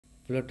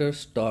Flutter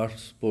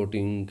starts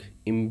supporting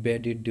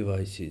embedded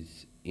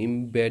devices.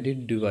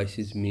 Embedded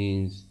devices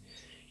means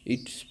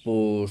it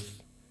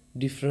supports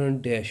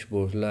different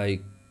dashboards.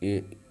 Like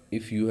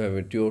if you have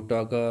a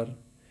Toyota car,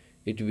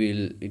 it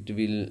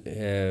will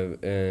have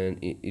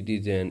it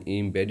is an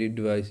embedded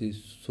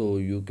devices, so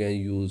you can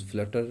use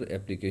Flutter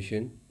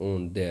application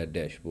on their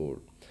dashboard.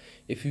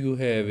 If you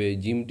have a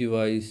gym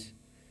device,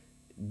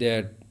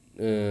 that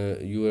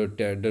your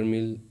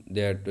treadmill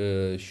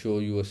that show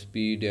your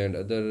speed and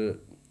other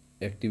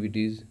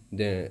activities,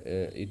 then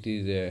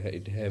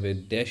it have a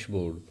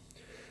dashboard.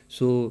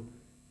 So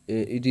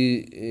it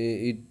is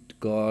it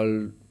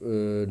called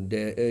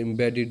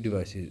embedded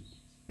devices.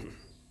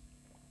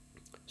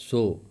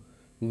 So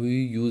we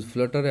use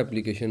Flutter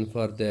application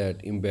for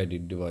that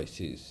embedded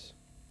devices.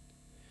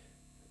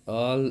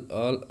 All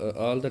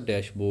the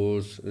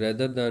dashboards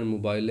rather than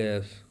mobile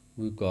apps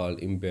we call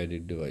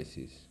embedded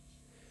devices.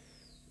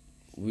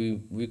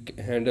 We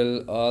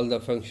handle all the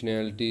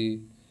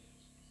functionality,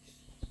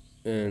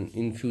 and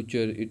in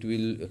future it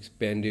will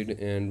expand it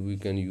and we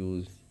can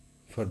use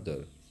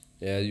further.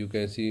 As you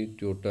can see,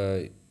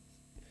 Toyota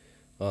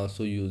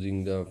also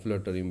using the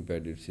Flutter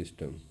embedded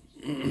system.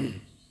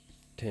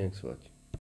 Thanks for watching.